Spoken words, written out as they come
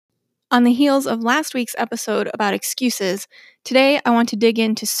On the heels of last week's episode about excuses, today I want to dig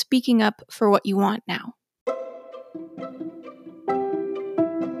into speaking up for what you want now.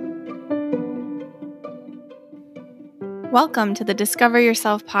 Welcome to the Discover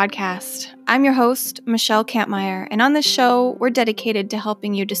Yourself podcast. I'm your host, Michelle Kampmeyer, and on this show, we're dedicated to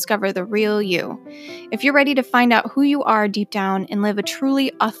helping you discover the real you. If you're ready to find out who you are deep down and live a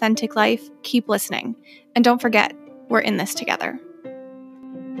truly authentic life, keep listening. And don't forget, we're in this together.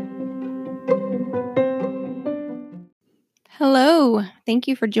 Hello. Thank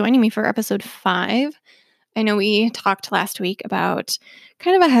you for joining me for episode 5. I know we talked last week about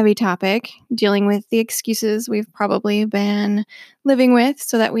kind of a heavy topic, dealing with the excuses we've probably been living with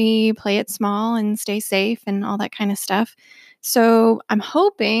so that we play it small and stay safe and all that kind of stuff. So I'm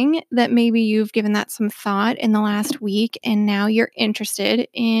hoping that maybe you've given that some thought in the last week and now you're interested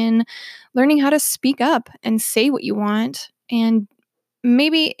in learning how to speak up and say what you want. And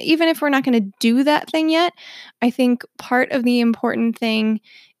maybe even if we're not going to do that thing yet, I think part of the important thing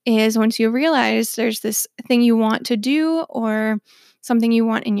is once you realize there's this thing you want to do or something you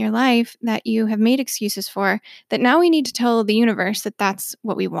want in your life that you have made excuses for, that now we need to tell the universe that that's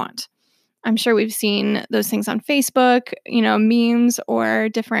what we want. I'm sure we've seen those things on Facebook, memes or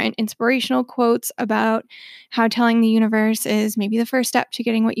different inspirational quotes about how telling the universe is maybe the first step to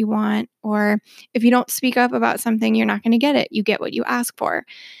getting what you want. Or if you don't speak up about something, you're not going to get it. You get what you ask for.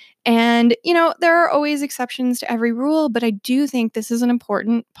 And, there are always exceptions to every rule, but I do think this is an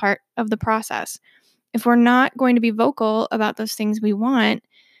important part of the process. If we're not going to be vocal about those things we want,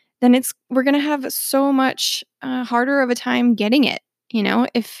 then we're going to have so much harder of a time getting it.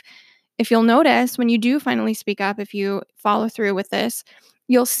 If you'll notice when you do finally speak up, if you follow through with this,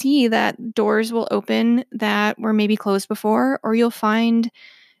 you'll see that doors will open that were maybe closed before, or you'll find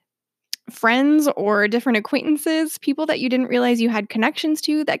friends or different acquaintances, people that you didn't realize you had connections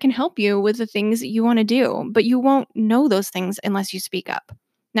to that can help you with the things that you want to do, but you won't know those things unless you speak up.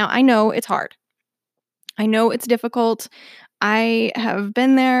 Now, I know it's hard. I know it's difficult. I have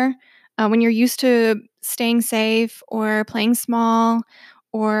been there when you're used to staying safe or playing small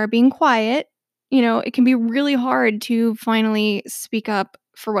or being quiet. It can be really hard to finally speak up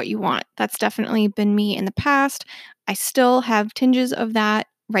for what you want. That's definitely been me in the past. I still have tinges of that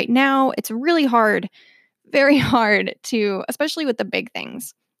right now. It's really hard, very hard to, especially with the big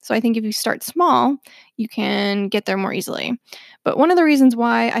things. So I think if you start small, you can get there more easily. But one of the reasons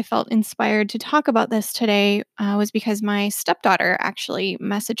why I felt inspired to talk about this today was because my stepdaughter actually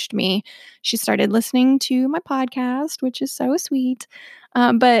messaged me. She started listening to my podcast, which is so sweet.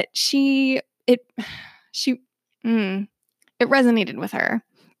 But she, it resonated with her.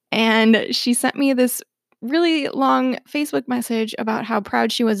 And she sent me this really long Facebook message about how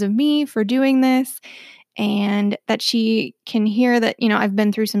proud she was of me for doing this and that she can hear that, I've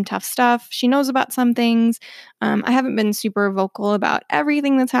been through some tough stuff. She knows about some things. I haven't been super vocal about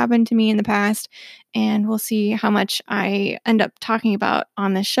everything that's happened to me in the past, and we'll see how much I end up talking about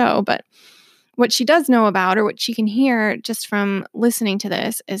on this show. But what she does know about, or what she can hear just from listening to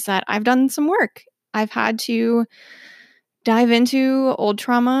this, is that I've done some work. I've had to dive into old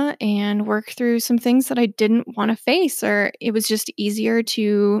trauma and work through some things that I didn't want to face, or it was just easier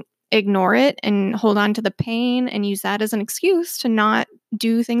to ignore it and hold on to the pain and use that as an excuse to not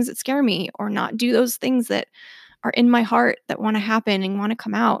do things that scare me or not do those things that are in my heart that want to happen and want to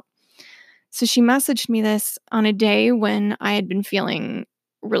come out. So she messaged me this on a day when I had been feeling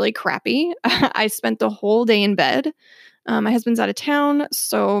really crappy. I spent the whole day in bed. My husband's out of town,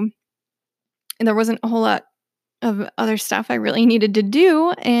 so there wasn't a whole lot of other stuff I really needed to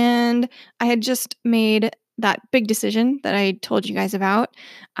do. And I had just made that big decision that I told you guys about.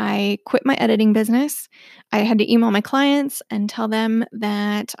 I quit my editing business. I had to email my clients and tell them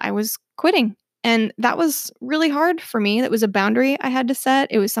that I was quitting. And that was really hard for me. That was a boundary I had to set.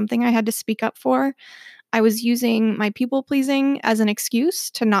 It was something I had to speak up for. I was using my people pleasing as an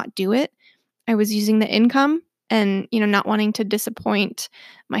excuse to not do it. I was using the income and, not wanting to disappoint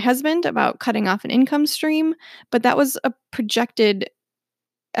my husband about cutting off an income stream. But that was a projected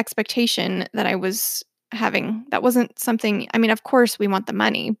expectation that I was having. That wasn't something, of course we want the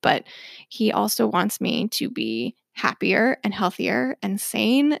money, but he also wants me to be happier and healthier and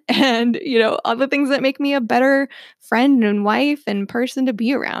sane and, all the things that make me a better friend and wife and person to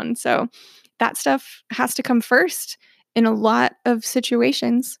be around. So that stuff has to come first in a lot of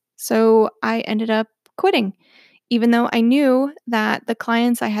situations. So I ended up quitting, even though I knew that the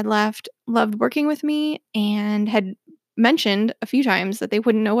clients I had left loved working with me and had mentioned a few times that they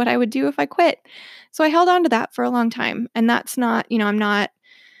wouldn't know what I would do if I quit. So I held on to that for a long time. And that's not, I'm not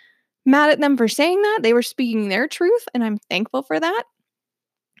mad at them for saying that. They were speaking their truth, and I'm thankful for that.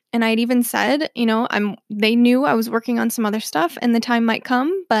 And I'd even said, they knew I was working on some other stuff and the time might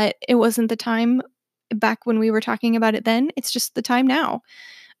come, but it wasn't the time back when we were talking about it then. It's just the time now.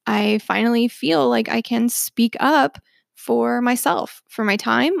 I finally feel like I can speak up for myself, for my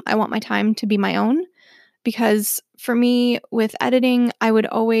time. I want my time to be my own because for me, with editing, I would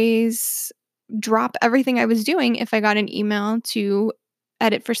always drop everything I was doing if I got an email to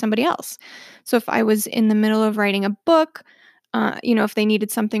edit for somebody else. So if I was in the middle of writing a book, if they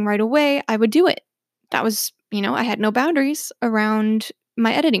needed something right away, I would do it. That was, I had no boundaries around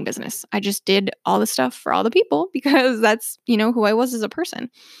my editing business. I just did all the stuff for all the people because that's, who I was as a person.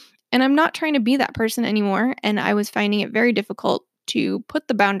 And I'm not trying to be that person anymore. And I was finding it very difficult to put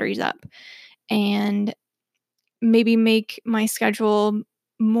the boundaries up and maybe make my schedule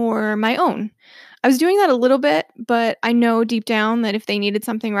more my own. I was doing that a little bit, but I know deep down that if they needed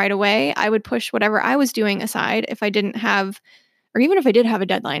something right away, I would push whatever I was doing aside if I didn't have, or even if I did have a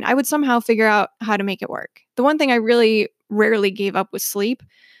deadline, I would somehow figure out how to make it work. The one thing I really rarely gave up was sleep.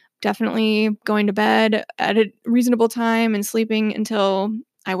 Definitely going to bed at a reasonable time and sleeping until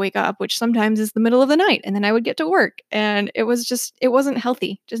I wake up, which sometimes is the middle of the night, and then I would get to work. And it wasn't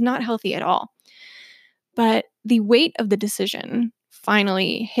healthy, just not healthy at all. But the weight of the decision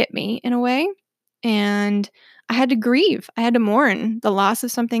finally hit me in a way. And I had to grieve. I had to mourn the loss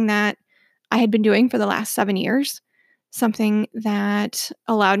of something that I had been doing for the last 7 years, something that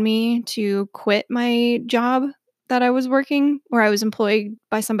allowed me to quit my job that I was working, where I was employed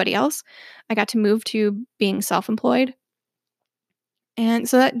by somebody else. I got to move to being self employed. And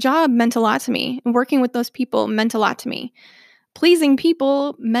so that job meant a lot to me. And working with those people meant a lot to me. Pleasing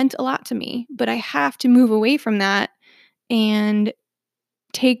people meant a lot to me, but I have to move away from that and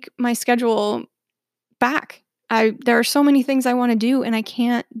take my schedule back. There are so many things I want to do, and I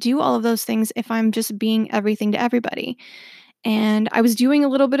can't do all of those things if I'm just being everything to everybody. And I was doing a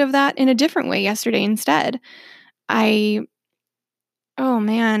little bit of that in a different way yesterday instead. I Oh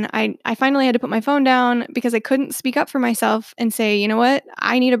man, I finally had to put my phone down because I couldn't speak up for myself and say, "You know what?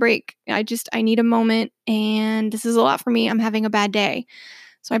 I need a break. I need a moment and this is a lot for me. I'm having a bad day."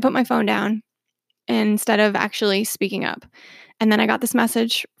 So I put my phone down instead of actually speaking up. And then I got this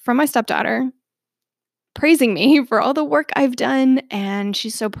message from my stepdaughter praising me for all the work I've done, and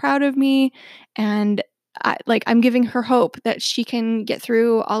she's so proud of me, and I'm giving her hope that she can get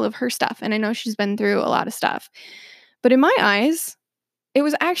through all of her stuff, and I know she's been through a lot of stuff. But in my eyes, it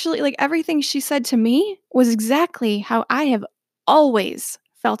was actually like everything she said to me was exactly how I have always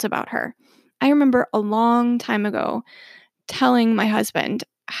felt about her. I remember a long time ago telling my husband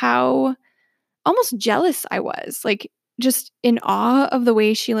how almost jealous I was, like just in awe of the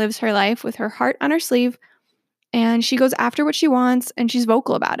way she lives her life with her heart on her sleeve, and she goes after what she wants and she's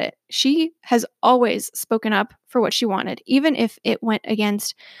vocal about it. She has always spoken up for what she wanted, even if it went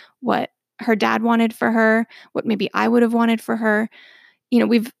against what her dad wanted for her, what maybe I would have wanted for her.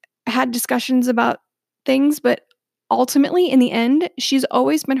 We've had discussions about things, but ultimately, in the end, she's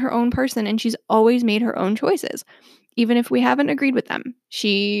always been her own person and she's always made her own choices, even if we haven't agreed with them.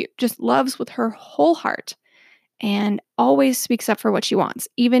 She just loves with her whole heart and always speaks up for what she wants,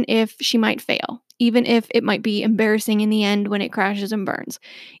 even if she might fail, even if it might be embarrassing in the end when it crashes and burns,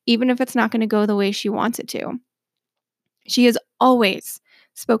 even if it's not going to go the way she wants it to. She has always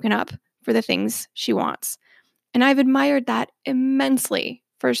spoken up for the things she wants. And I've admired that immensely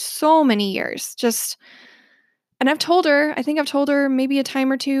for so many years. And I think I've told her maybe a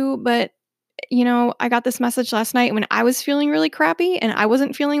time or two, but I got this message last night when I was feeling really crappy and I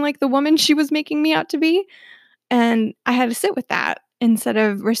wasn't feeling like the woman she was making me out to be. And I had to sit with that instead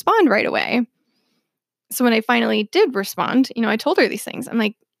of respond right away. So when I finally did respond, I told her these things. I'm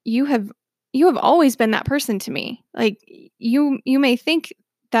like, you have always been that person to me. Like you may think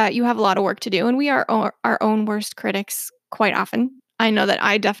that you have a lot of work to do, and we are our own worst critics quite often. I know that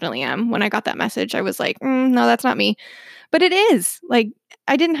I definitely am. When I got that message, I was like, no, that's not me. But it is. Like,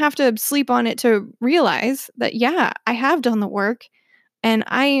 I didn't have to sleep on it to realize that, yeah, I have done the work. And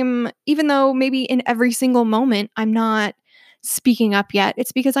even though maybe in every single moment I'm not speaking up yet,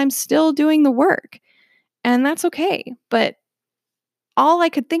 it's because I'm still doing the work. And that's okay. But all I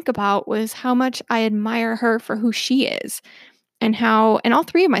could think about was how much I admire her for who she is and all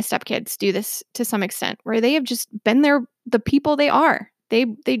three of my stepkids do this to some extent, where they have just been the people they are. They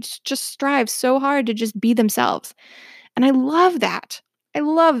just strive so hard to just be themselves. And I love that. I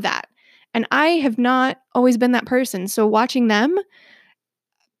love that. And I have not always been that person. So watching them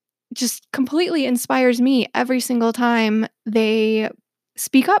just completely inspires me every single time they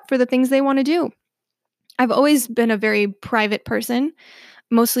speak up for the things they want to do. I've always been a very private person.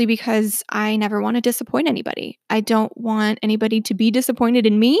 mostly because I never want to disappoint anybody. I don't want anybody to be disappointed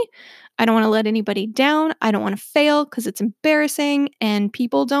in me. I don't want to let anybody down. I don't want to fail because it's embarrassing and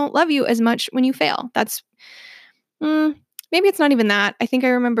people don't love you as much when you fail. Mm, maybe it's not even that. I think I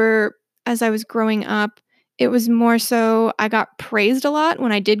remember as I was growing up, it was more so I got praised a lot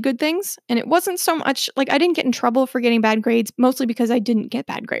when I did good things. And it wasn't so much like I didn't get in trouble for getting bad grades, mostly because I didn't get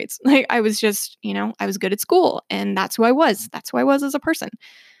bad grades. Like I was just, I was good at school and that's who I was. That's who I was as a person.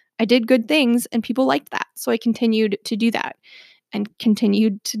 I did good things and people liked that. So I continued to do that and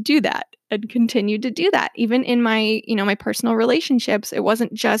continued to do that and continued to do that. Even in my, my personal relationships, it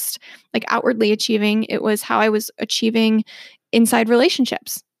wasn't just like outwardly achieving, it was how I was achieving inside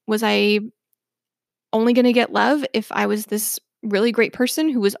relationships. Was I only going to get love if I was this really great person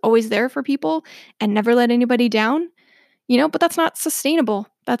who was always there for people and never let anybody down? But that's not sustainable.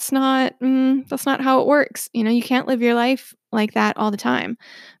 That's not how it works. You can't live your life like that all the time.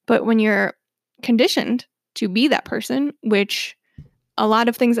 But when you're conditioned to be that person, which a lot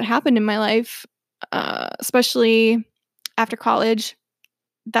of things that happened in my life, especially after college,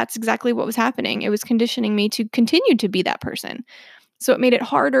 that's exactly what was happening. It was conditioning me to continue to be that person. So it made it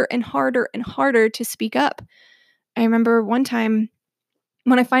harder and harder and harder to speak up. I remember one time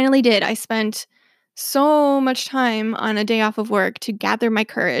when I finally did, I spent so much time on a day off of work to gather my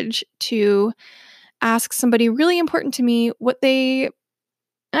courage to ask somebody really important to me what I'm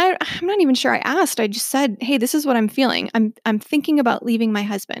not even sure I asked. I just said, "Hey, this is what I'm feeling. I'm thinking about leaving my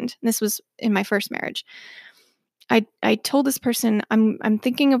husband." And this was in my first marriage. I told this person, "I'm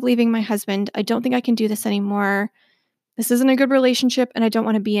thinking of leaving my husband. I don't think I can do this anymore. This isn't a good relationship and I don't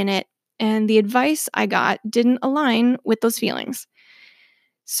want to be in it." And the advice I got didn't align with those feelings.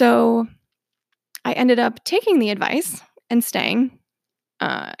 So I ended up taking the advice and staying,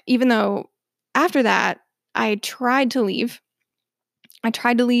 even though after that, I tried to leave.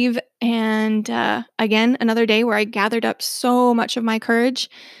 And again, another day where I gathered up so much of my courage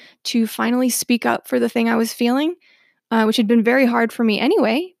to finally speak up for the thing I was feeling, which had been very hard for me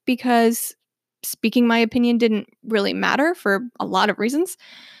anyway, because speaking my opinion didn't really matter for a lot of reasons.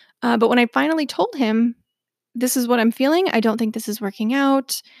 But when I finally told him, "This is what I'm feeling. I don't think this is working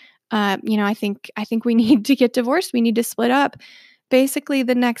out. I think we need to get divorced. We need to split up." Basically,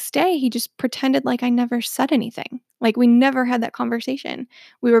 the next day, he just pretended like I never said anything. Like we never had that conversation.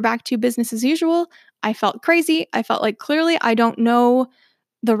 We were back to business as usual. I felt crazy. I felt like clearly I don't know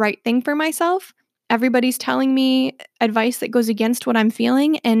the right thing for myself. Everybody's telling me advice that goes against what I'm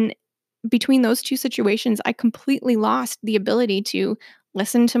feeling. And between those two situations, I completely lost the ability to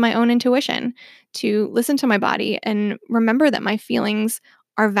listen to my own intuition, to listen to my body and remember that my feelings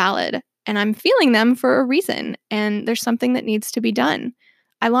are valid and I'm feeling them for a reason and there's something that needs to be done.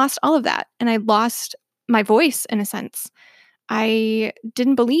 I lost all of that and I lost my voice in a sense. I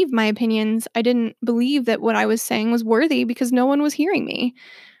didn't believe my opinions. I didn't believe that what I was saying was worthy because no one was hearing me.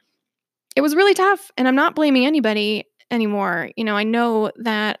 It was really tough, and I'm not blaming anybody anymore. I know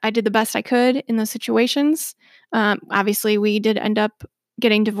that I did the best I could in those situations. Obviously, we did end up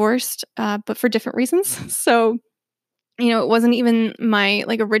getting divorced, but for different reasons. So, it wasn't even my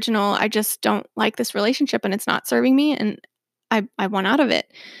like original. I just don't like this relationship, and it's not serving me, and I want out of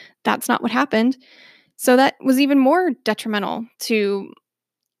it. That's not what happened. So that was even more detrimental to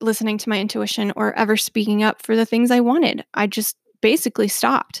listening to my intuition or ever speaking up for the things I wanted. I just basically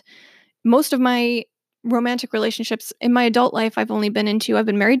stopped. Most of my romantic relationships in my adult life I've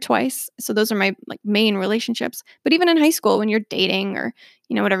been married twice, so those are my like main relationships. But even in high school when you're dating or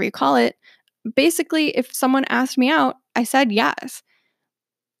whatever you call it, basically if someone asked me out, I said yes.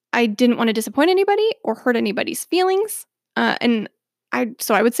 I didn't want to disappoint anybody or hurt anybody's feelings. And I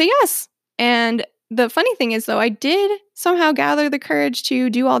would say yes. And the funny thing is though, I did somehow gather the courage to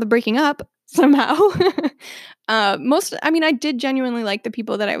do all the breaking up somehow. I did genuinely like the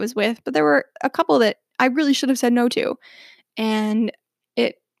people that I was with, but there were a couple that I really should have said no to. And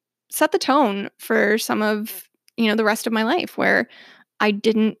it set the tone for some of, the rest of my life where I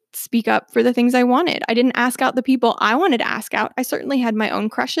didn't speak up for the things I wanted. I didn't ask out the people I wanted to ask out. I certainly had my own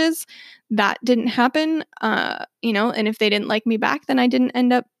crushes. That didn't happen. And if they didn't like me back, then I didn't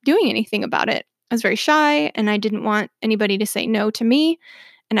end up doing anything about it. I was very shy and I didn't want anybody to say no to me.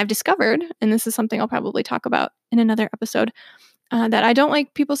 And I've discovered, and this is something I'll probably talk about in another episode, that I don't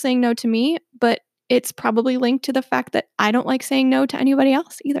like people saying no to me, but it's probably linked to the fact that I don't like saying no to anybody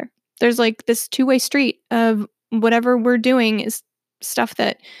else either. There's like this two-way street of whatever we're doing is stuff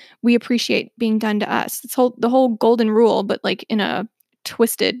that we appreciate being done to us. It's the whole golden rule, but like in a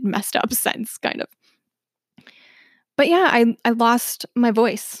twisted, messed up sense, kind of. But yeah, I lost my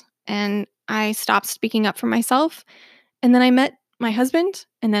voice and I stopped speaking up for myself. And then I met my husband,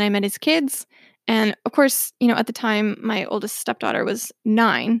 and then I met his kids. And of course, at the time, my oldest stepdaughter was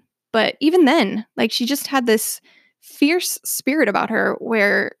 9. But even then, like, she just had this fierce spirit about her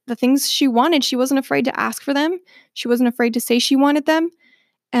where the things she wanted, she wasn't afraid to ask for them. She wasn't afraid to say she wanted them.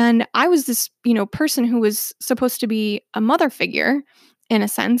 And I was this, person who was supposed to be a mother figure in a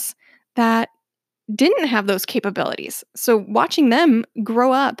sense that didn't have those capabilities. So watching them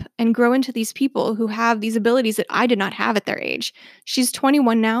grow up and grow into these people who have these abilities that I did not have at their age. She's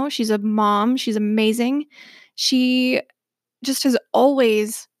 21 now. She's a mom. She's amazing. She just has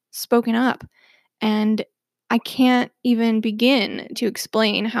always spoken up. And I can't even begin to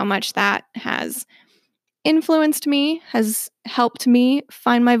explain how much that has influenced me, has helped me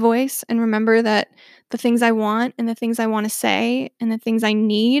find my voice and remember that the things I want and the things I want to say and the things I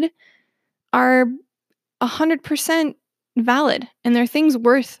need are 100% valid and they're things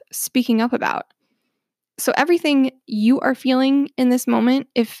worth speaking up about. So, everything you are feeling in this moment,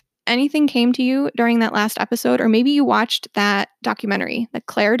 if anything came to you during that last episode, or maybe you watched that documentary, the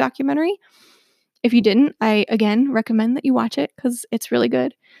Claire documentary. If you didn't, I again recommend that you watch it because it's really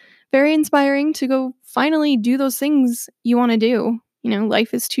good. Very inspiring to go finally do those things you want to do.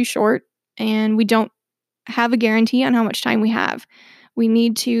 Life is too short and we don't have a guarantee on how much time we have. We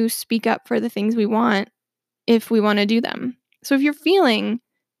need to speak up for the things we want if we want to do them. So if you're feeling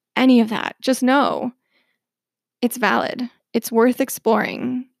any of that, just know it's valid. It's worth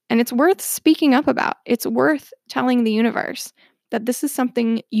exploring and it's worth speaking up about. It's worth telling the universe that this is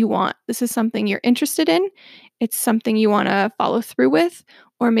something you want. This is something you're interested in. It's something you want to follow through with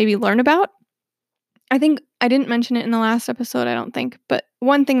or maybe learn about. I think I didn't mention it in the last episode, I don't think, but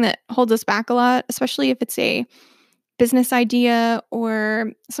one thing that holds us back a lot, especially if it's a business idea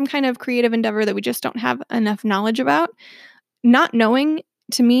or some kind of creative endeavor that we just don't have enough knowledge about, not knowing,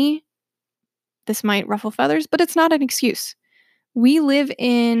 to me, this might ruffle feathers, but it's not an excuse. We live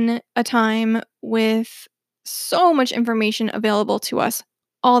in a time with so much information available to us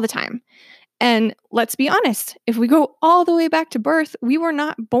all the time. And let's be honest, if we go all the way back to birth, we were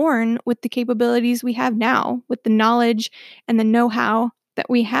not born with the capabilities we have now, with the knowledge and the know-how that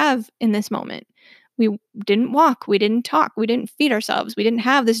we have in this moment. We didn't walk, we didn't talk, we didn't feed ourselves, we didn't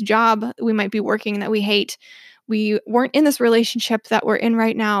have this job we might be working that we hate. We weren't in this relationship that we're in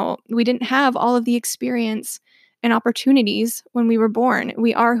right now. We didn't have all of the experience and opportunities when we were born.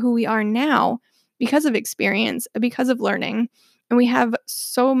 We are who we are now because of experience, because of learning. And we have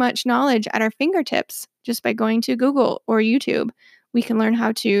so much knowledge at our fingertips just by going to Google or YouTube. We can learn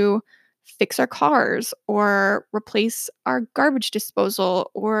how to fix our cars or replace our garbage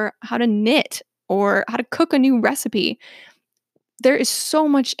disposal or how to knit or how to cook a new recipe. There is so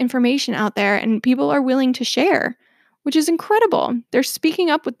much information out there and people are willing to share, which is incredible. They're speaking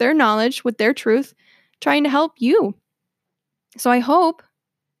up with their knowledge, with their truth, trying to help you. So I hope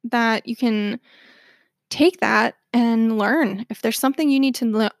that you can take that and learn. If there's something you need to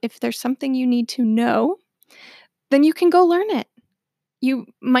know, then you can go learn it. You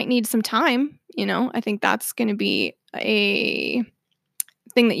might need some time, I think that's going to be a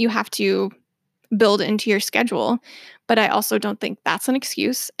thing that you have to build into your schedule. But I also don't think that's an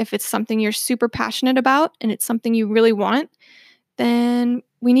excuse. If it's something you're super passionate about and it's something you really want, then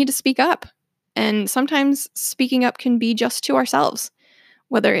we need to speak up. And sometimes speaking up can be just to ourselves,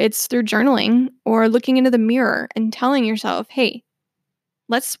 whether it's through journaling or looking into the mirror and telling yourself, hey,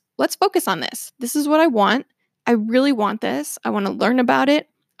 let's focus on this. This is what I want. I really want this. I want to learn about it.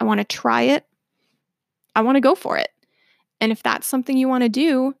 I want to try it. I want to go for it. And if that's something you want to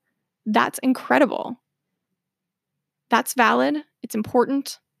do, that's incredible. That's valid. It's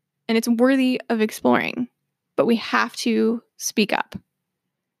important. And it's worthy of exploring. But we have to speak up.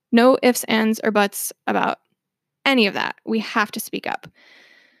 No ifs, ands, or buts about any of that. We have to speak up.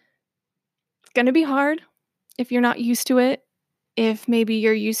 It's going to be hard if you're not used to it. If maybe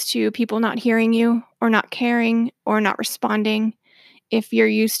you're used to people not hearing you or not caring or not responding. If you're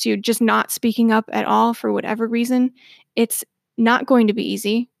used to just not speaking up at all for whatever reason, it's not going to be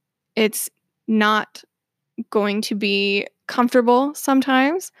easy. It's not going to be comfortable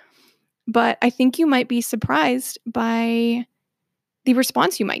sometimes. But I think you might be surprised by the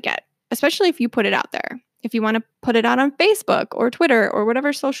response you might get, especially if you put it out there. If you want to put it out on Facebook or Twitter or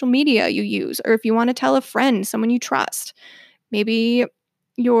whatever social media you use, or if you want to tell a friend, someone you trust, maybe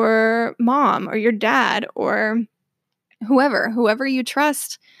your mom or your dad or whoever you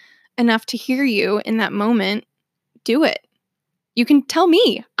trust enough to hear you in that moment, do it. You can tell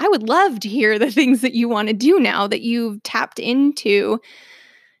me. I would love to hear the things that you want to do now that you've tapped into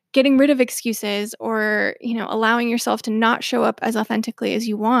getting rid of excuses or, allowing yourself to not show up as authentically as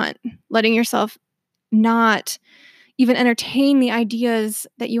you want, letting yourself not even entertain the ideas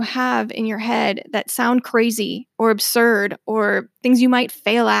that you have in your head that sound crazy or absurd or things you might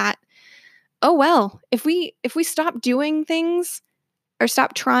fail at. Oh well, if we stop doing things or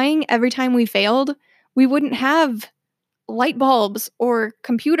stop trying every time we failed, we wouldn't have light bulbs or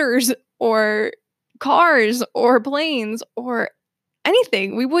computers or cars or planes or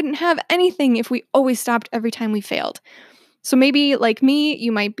anything. We wouldn't have anything if we always stopped every time we failed. So maybe, like me,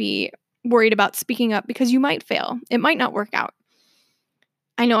 you might be worried about speaking up because you might fail. It might not work out.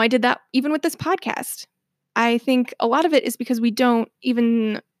 I know I did that even with this podcast. I think a lot of it is because we don't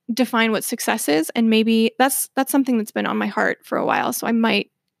even define what success is, and maybe that's something that's been on my heart for a while, so I might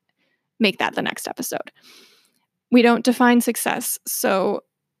make that the next episode. We don't define success. So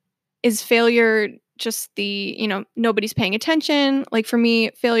is failure just the, nobody's paying attention? Like for me,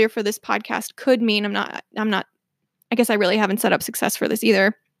 failure for this podcast could mean I'm not I guess I really haven't set up success for this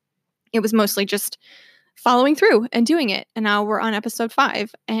either. It was mostly just following through and doing it. And now we're on episode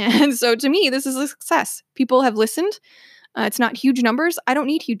 5. And so to me, this is a success. People have listened. It's not huge numbers. I don't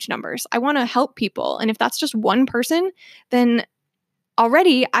need huge numbers. I want to help people. And if that's just one person, then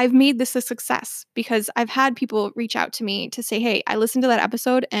already I've made this a success because I've had people reach out to me to say, hey, I listened to that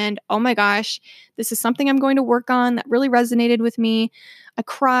episode and oh my gosh, this is something I'm going to work on that really resonated with me. I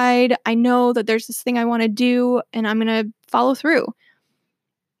cried. I know that there's this thing I want to do and I'm going to follow through.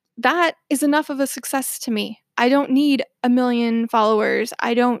 That is enough of a success to me. I don't need 1 million followers.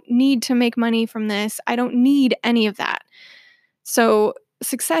 I don't need to make money from this. I don't need any of that. So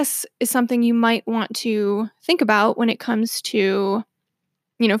success is something you might want to think about when it comes to,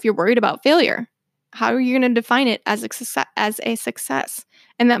 if you're worried about failure. How are you going to define it as a success?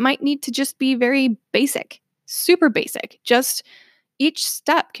 And that might need to just be very basic, super basic. Just each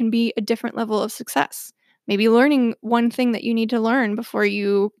step can be a different level of success. Maybe learning one thing that you need to learn before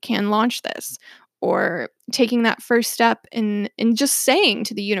you can launch this, or taking that first step in just saying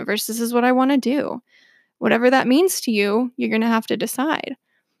to the universe, this is what I want to do. Whatever that means to you, you're going to have to decide.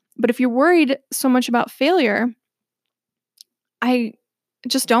 But if you're worried so much about failure, I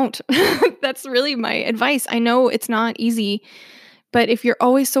just don't. That's really my advice. I know it's not easy, but if you're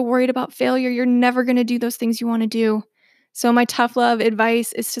always so worried about failure, you're never going to do those things you want to do. So my tough love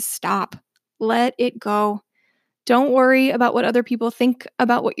advice is to stop. Let it go. Don't worry about what other people think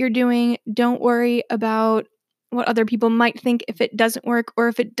about what you're doing. Don't worry about what other people might think if it doesn't work or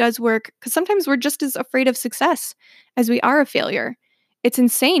if it does work, because sometimes we're just as afraid of success as we are of failure. It's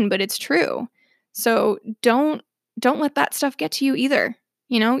insane, but it's true. So don't let that stuff get to you either.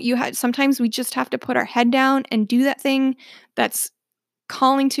 Sometimes we just have to put our head down and do that thing that's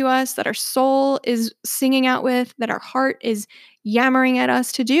calling to us, that our soul is singing out with, that our heart is yammering at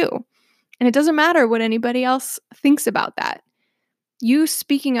us to do. And it doesn't matter what anybody else thinks about that. You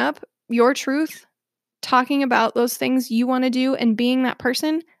speaking up your truth, talking about those things you want to do and being that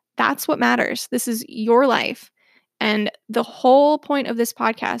person, that's what matters. This is your life. And the whole point of this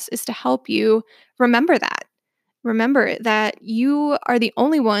podcast is to help you remember that. Remember that you are the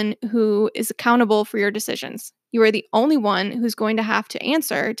only one who is accountable for your decisions. You are the only one who's going to have to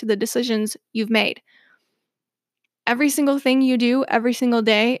answer to the decisions you've made. Every single thing you do every single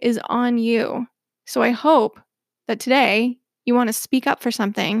day is on you. So I hope that today you want to speak up for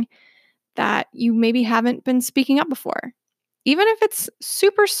something that you maybe haven't been speaking up before. Even if it's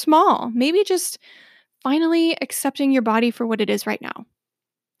super small, maybe just finally accepting your body for what it is right now.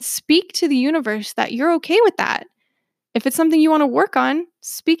 Speak to the universe that you're okay with that. If it's something you want to work on,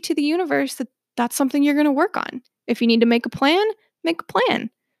 speak to the universe that that's something you're going to work on. If you need to make a plan, make a plan.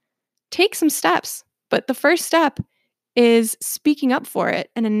 Take some steps. But the first step is speaking up for it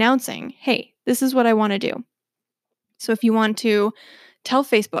and announcing, hey, this is what I want to do. So if you want to tell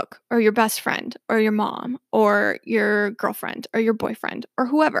Facebook or your best friend or your mom or your girlfriend or your boyfriend or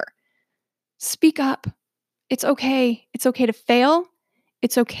whoever, speak up. It's okay. It's okay to fail.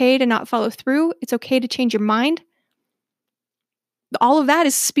 It's okay to not follow through. It's okay to change your mind. All of that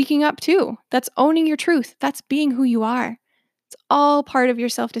is speaking up too. That's owning your truth. That's being who you are. It's all part of your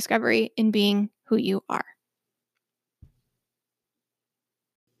self-discovery in being who you are.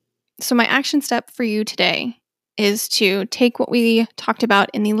 So my action step for you today is to take what we talked about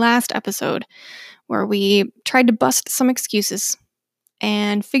in the last episode, where we tried to bust some excuses,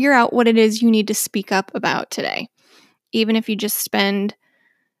 and figure out what it is you need to speak up about today. Even if you just spend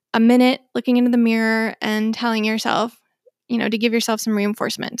a minute looking into the mirror and telling yourself, to give yourself some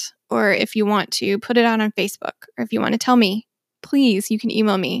reinforcement. Or if you want to put it out on Facebook, or if you want to tell me, please, you can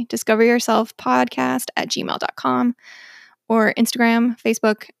email me, discoveryourselfpodcast@gmail.com, or Instagram,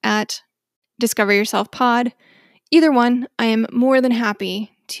 Facebook @discoveryourselfpod. Either one, I am more than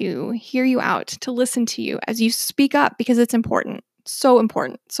happy to hear you out, to listen to you as you speak up because it's important, so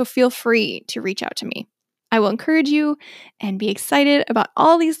important. So feel free to reach out to me. I will encourage you and be excited about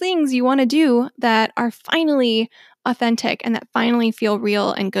all these things you want to do that are finally authentic and that finally feel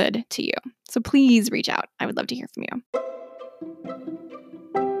real and good to you. So please reach out. I would love to hear from you.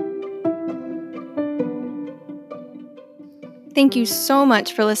 Thank you so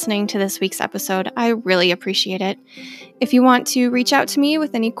much for listening to this week's episode. I really appreciate it. If you want to reach out to me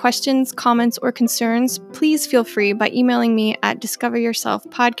with any questions, comments, or concerns, please feel free by emailing me at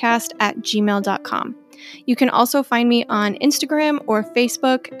discoveryourselfpodcast@gmail.com. You can also find me on Instagram or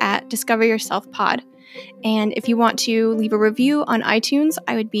Facebook at discoveryourselfpod. And if you want to leave a review on iTunes,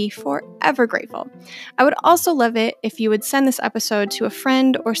 I would be forever grateful. I would also love it if you would send this episode to a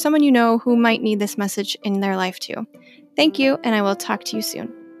friend or someone you know who might need this message in their life too. Thank you, and I will talk to you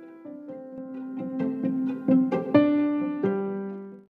soon.